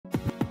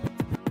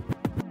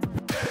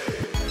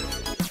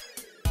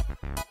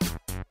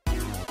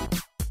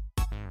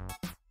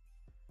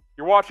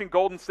You're watching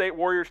Golden State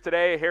Warriors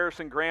today.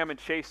 Harrison Graham and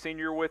Chase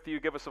Senior with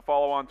you. Give us a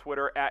follow on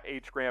Twitter at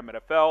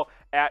HGrahamNFL,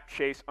 at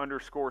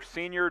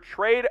Chase_Senior.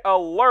 Trade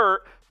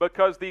alert,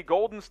 because the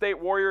Golden State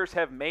Warriors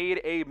have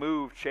made a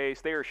move, Chase.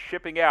 They are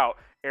shipping out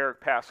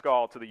Eric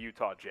Paschall to the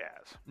Utah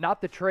Jazz.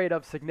 Not the trade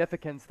of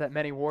significance that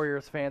many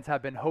Warriors fans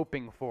have been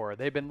hoping for.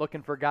 They've been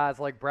looking for guys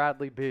like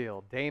Bradley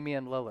Beal,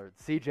 Damian Lillard,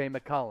 C.J.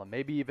 McCollum,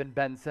 maybe even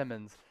Ben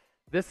Simmons.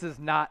 This is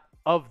not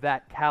of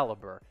that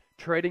caliber.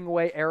 Trading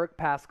away Eric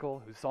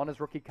Paschall, who's on his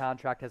rookie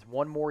contract, has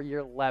one more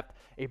year left,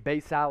 a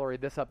base salary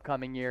this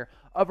upcoming year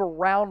of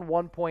around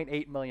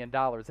 $1.8 million.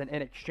 And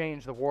in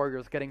exchange, the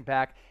Warriors getting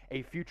back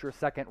a future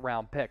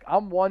second-round pick.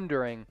 I'm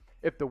wondering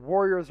if the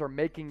Warriors are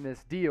making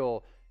this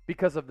deal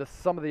because of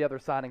some of the other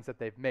signings that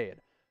they've made.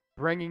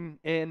 Bringing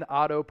in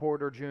Otto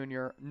Porter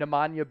Jr.,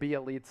 Nemanja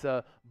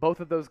Bjelica, both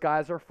of those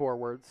guys are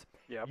forwards.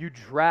 Yep. You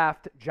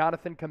draft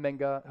Jonathan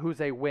Kuminga,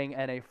 who's a wing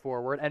and a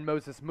forward, and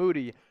Moses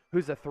Moody,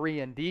 who's a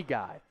 3-and-D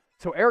guy.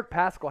 So Eric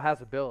Paschall has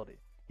ability.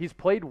 He's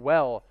played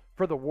well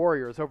for the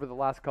Warriors over the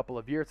last couple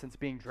of years since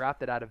being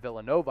drafted out of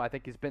Villanova. I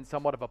think he's been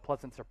somewhat of a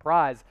pleasant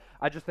surprise.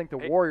 I just think the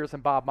Warriors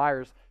and Bob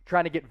Myers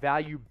trying to get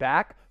value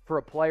back for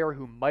a player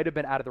who might have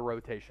been out of the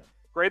rotation.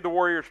 Grade the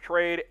Warriors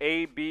trade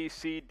A, B,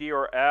 C, D,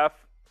 or F.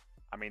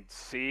 I mean,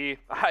 C.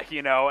 It's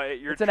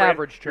an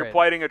average trade.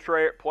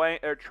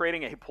 You're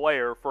trading a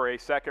player for a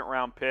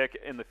second-round pick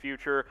in the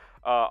future.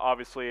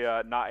 Obviously,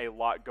 not a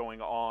lot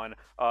going on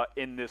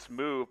in this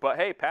move. But,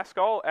 hey,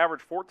 Paschall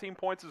averaged 14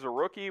 points as a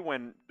rookie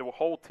when the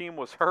whole team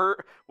was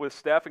hurt with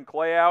Steph and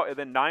Clay out, and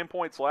then 9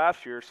 points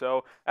last year.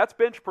 So that's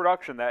bench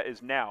production that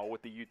is now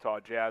with the Utah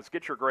Jazz.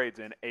 Get your grades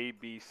in A,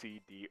 B, C,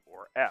 D,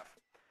 or F.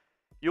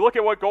 You look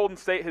at what Golden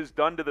State has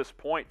done to this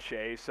point,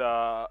 Chase,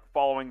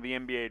 following the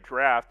NBA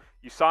draft.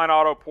 You sign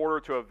Otto Porter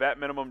to a vet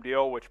minimum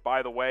deal, which,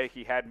 by the way,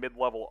 he had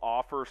mid-level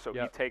offers, so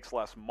he takes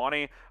less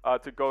money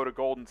to go to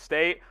Golden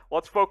State.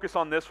 Let's focus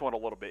on this one a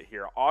little bit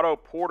here. Otto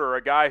Porter,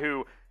 a guy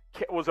who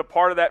was a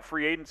part of that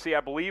free agency, I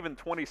believe, in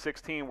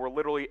 2016, where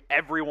literally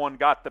everyone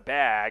got the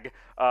bag.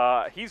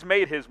 He's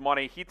made his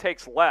money. He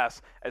takes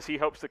less as he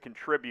hopes to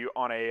contribute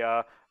on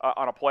a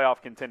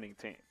playoff contending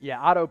team.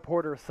 Yeah, Otto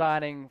Porter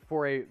signing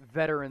for a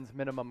veteran's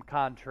minimum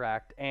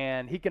contract,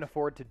 and he can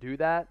afford to do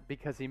that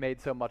because he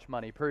made so much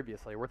money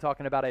previously. We're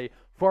talking about a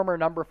former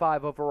number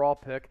 5 overall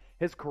pick.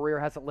 His career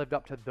hasn't lived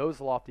up to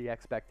those lofty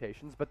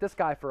expectations, but this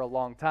guy for a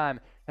long time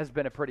has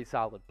been a pretty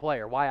solid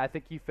player. Why I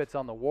think he fits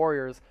on the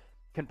Warriors: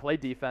 can play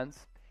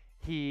defense.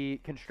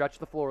 He can stretch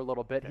the floor a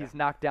little bit. Yeah. He's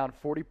knocked down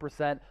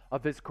 40%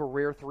 of his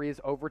career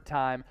threes over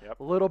time.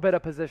 A little bit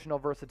of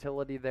positional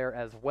versatility there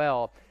as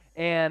well.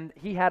 And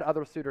he had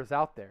other suitors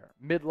out there.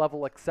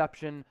 Mid-level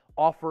exception,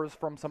 offers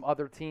from some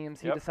other teams.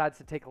 He decides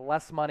to take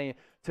less money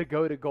to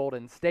go to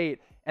Golden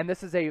State. And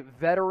this is a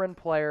veteran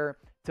player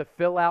to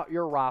fill out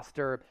your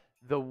roster.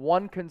 The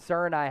one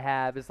concern I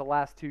have is the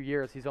last 2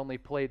 years he's only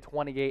played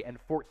 28 and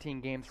 14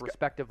 games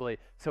respectively,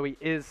 so he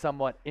is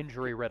somewhat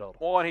injury-riddled.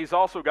 Well, and he's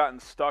also gotten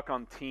stuck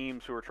on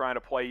teams who are trying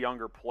to play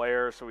younger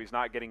players, so he's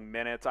not getting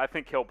minutes. I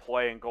think he'll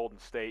play in Golden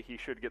State. He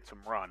should get some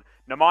run.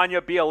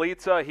 Nemanja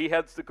Bjelica, he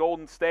heads to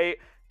Golden State.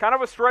 Kind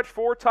of a stretch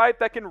 4 type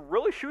that can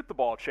really shoot the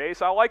ball,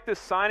 Chase. I like this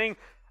signing.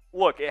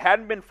 Look, it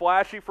hadn't been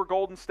flashy for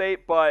Golden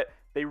State, but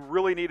they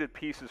really needed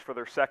pieces for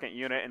their second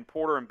unit, and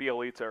Porter and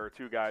Bjelica are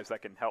 2 guys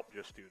that can help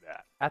just do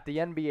that. At the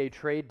NBA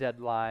trade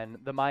deadline,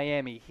 the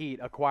Miami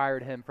Heat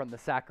acquired him from the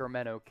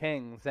Sacramento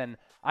Kings, and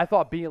I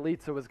thought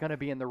Bjelica was going to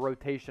be in the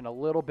rotation a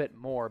little bit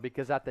more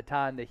because at the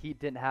time the Heat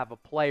didn't have a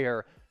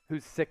player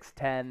who's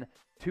 6'10",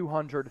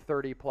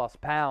 230-plus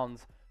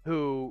pounds,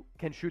 who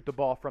can shoot the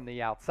ball from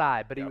the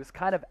outside, but he was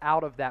kind of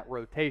out of that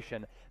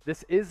rotation.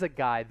 This is a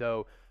guy,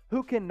 though,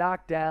 who can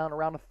knock down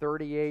around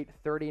 38,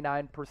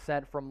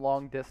 39% from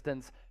long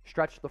distance,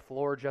 stretch the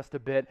floor just a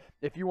bit.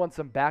 If you want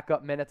some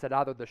backup minutes at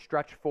either the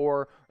stretch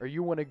 4 or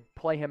you want to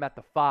play him at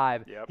the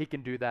 5, he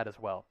can do that as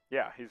well.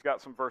 Yeah, he's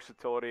got some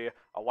versatility.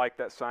 I like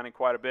that signing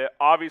quite a bit.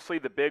 Obviously,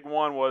 the big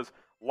one was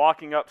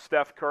locking up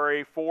Steph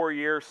Curry, 4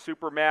 years,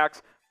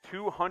 Supermax,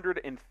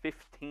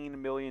 $215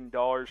 million,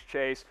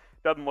 Chase.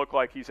 Doesn't look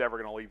like he's ever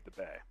going to leave the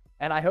Bay.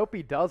 And I hope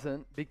he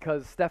doesn't,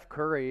 because Steph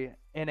Curry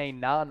in a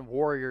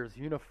non-Warriors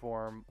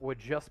uniform would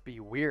just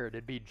be weird.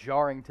 It'd be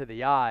jarring to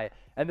the eye,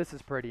 and this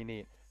is pretty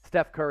neat.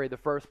 Steph Curry, the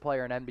first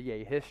player in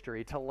NBA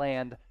history to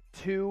land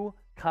 2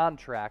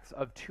 contracts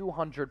of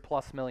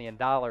 $200+ million.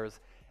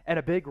 And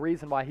a big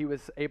reason why he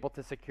was able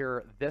to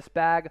secure this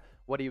bag,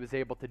 what he was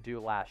able to do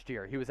last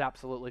year. He was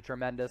absolutely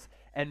tremendous.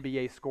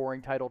 NBA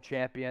scoring title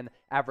champion,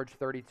 averaged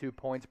 32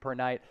 points per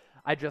night.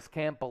 I just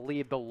can't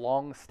believe the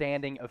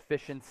long-standing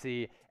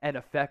efficiency and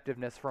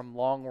effectiveness from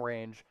long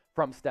range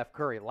from Steph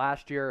Curry.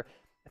 Last year,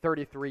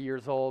 33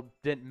 years old,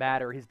 didn't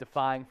matter. He's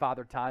defying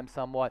Father Time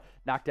somewhat.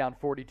 Knocked down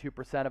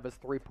 42% of his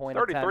three-point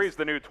attempts. 33 is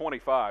the new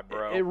 25,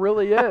 bro. It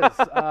really is.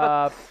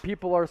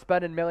 People are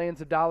spending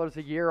millions of dollars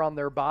a year on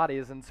their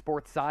bodies, and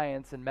sports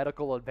science and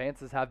medical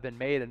advances have been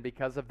made, and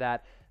because of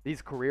that,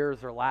 these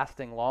careers are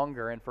lasting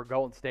longer. And for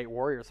Golden State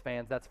Warriors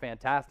fans, that's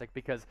fantastic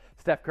because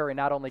Steph Curry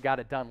not only got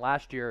it done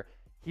last year,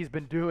 he's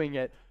been doing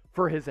it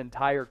for his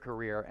entire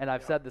career. And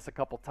I've said this a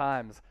couple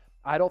times.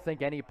 I don't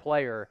think any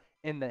player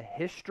in the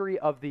history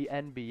of the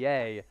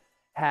NBA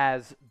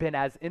has been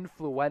as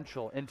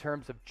influential in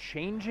terms of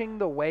changing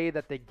the way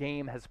that the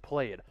game has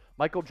played.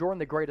 Michael Jordan,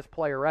 the greatest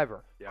player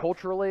ever.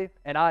 Culturally,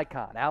 an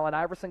icon. Allen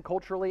Iverson,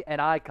 culturally, an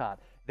icon.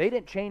 They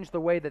didn't change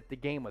the way that the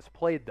game was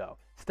played, though.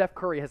 Steph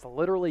Curry has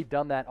literally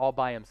done that all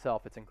by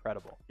himself. It's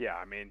incredible. Yeah,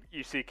 I mean,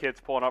 you see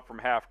kids pulling up from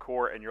half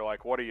court, and you're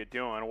like, what are you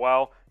doing?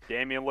 Well,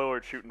 Damian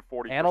Lillard shooting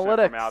 40%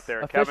 Analytics, from out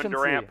there. efficiency. Kevin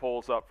Durant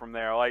pulls up from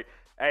there. Like,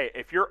 hey,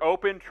 if you're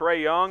open,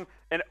 Trae Young,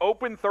 an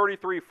open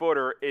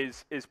 33-footer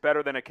is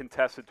better than a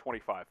contested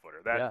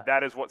 25-footer.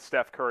 That is what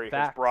Steph Curry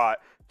has brought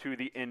to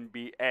the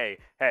NBA.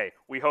 Hey,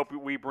 we hope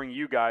we bring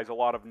you guys a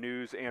lot of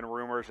news and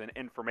rumors and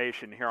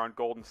information here on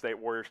Golden State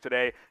Warriors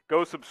Today.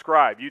 Go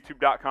subscribe,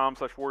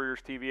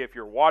 youtube.com/WarriorsTV. If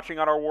you're watching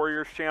on our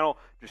Warriors channel,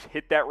 just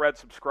hit that red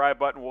subscribe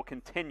button. We'll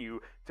continue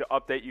to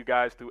update you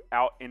guys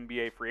throughout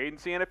NBA free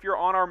agency. And if you're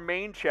on our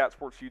main Chat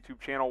Sports YouTube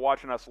channel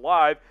watching us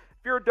live,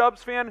 if you're a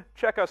Dubs fan,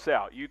 check us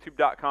out,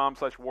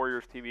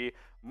 youtube.com/WarriorsTV.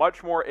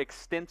 Much more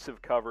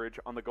extensive coverage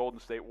on the Golden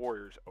State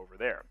Warriors over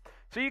there.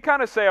 So you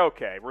kind of say,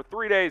 okay, we're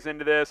 3 days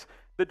into this.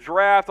 The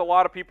draft, a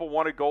lot of people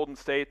wanted Golden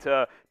State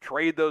to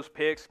trade those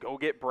picks, go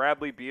get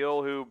Bradley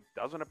Beal, who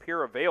doesn't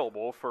appear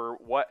available for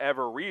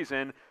whatever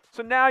reason.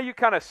 So now you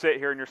kind of sit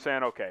here and you're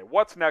saying, okay,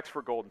 what's next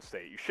for Golden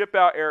State? You ship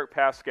out Eric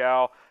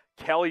Paschall.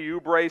 Kelly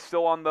Oubre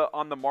still on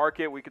the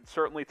market. We could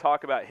certainly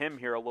talk about him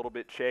here a little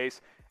bit,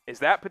 Chase. Is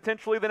that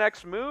potentially the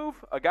next move?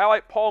 A guy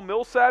like Paul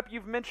Millsap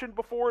you've mentioned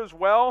before as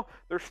well.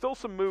 There's still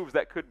some moves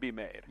that could be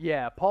made.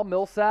 Yeah, Paul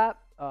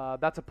Millsap,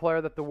 that's a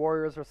player that the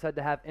Warriors are said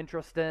to have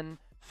interest in.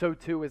 So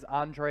too is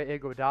Andre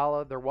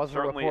Iguodala. There was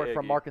a report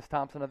from Marcus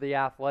Thompson of The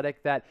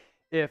Athletic that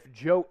if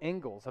Joe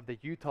Ingles of the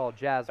Utah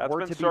Jazz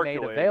were to be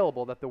made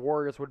available, that the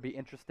Warriors would be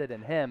interested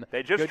in him.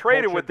 They just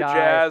traded with the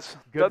Jazz.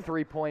 Good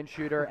three-point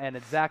shooter, and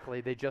exactly,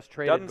 they just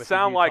traded with the Utah Jazz. Doesn't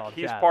sound like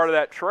he's part of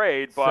that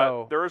trade,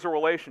 but there is a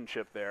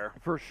relationship there.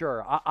 For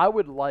sure. I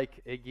would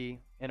like Iggy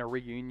in a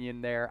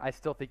reunion there. I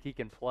still think he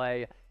can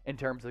play in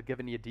terms of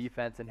giving you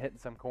defense and hitting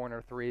some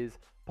corner threes.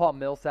 Paul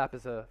Millsap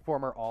is a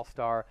former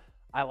All-Star.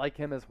 I like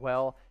him as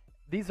well.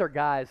 These are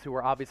guys who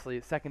are obviously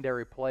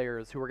secondary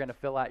players who are going to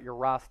fill out your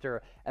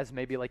roster as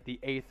maybe like the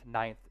 8th,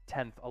 9th,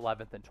 10th,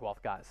 11th, and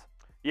 12th guys.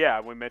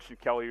 Yeah, we mentioned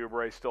Kelly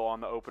Oubre still on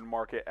the open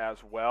market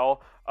as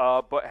well.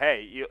 But,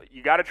 hey,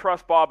 you got to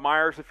trust Bob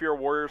Myers if you're a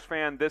Warriors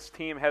fan. This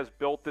team has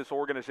built this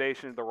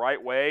organization the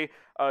right way,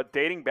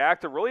 dating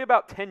back to really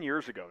about 10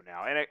 years ago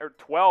now, or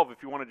 12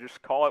 if you want to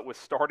just call it, with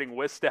starting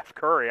with Steph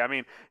Curry. I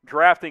mean,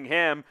 drafting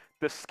him,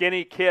 the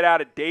skinny kid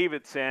out of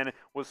Davidson,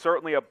 was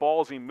certainly a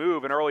ballsy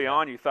move, and early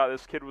on you thought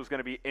this kid was going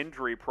to be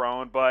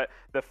injury-prone, but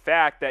the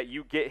fact that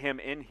you get him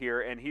in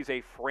here and he's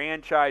a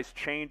franchise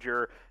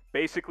changer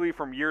basically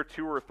from year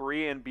 2 or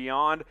 3 and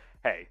beyond,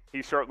 hey,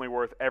 he's certainly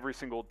worth every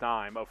single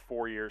dime of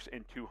 4 years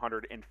and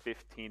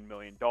 $215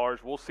 million.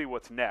 We'll see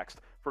what's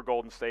next for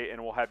Golden State,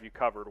 and we'll have you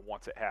covered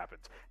once it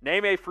happens.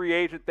 Name a free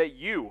agent that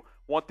you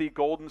want the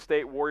Golden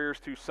State Warriors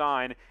to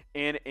sign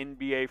in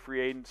NBA free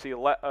agency.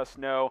 Let us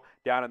know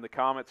down in the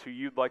comments who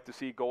you'd like to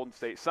see Golden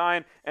State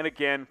sign. And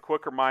again,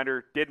 quick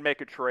reminder, did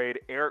make a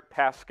trade. Eric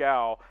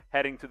Paschall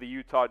heading to the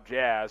Utah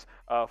Jazz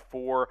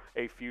for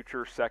a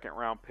future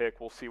second-round pick.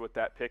 We'll see what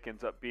that pick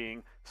ends up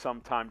being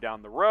sometime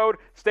down the road.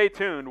 Stay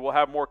tuned. We'll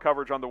have more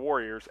coverage on the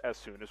Warriors as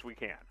soon as we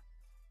can.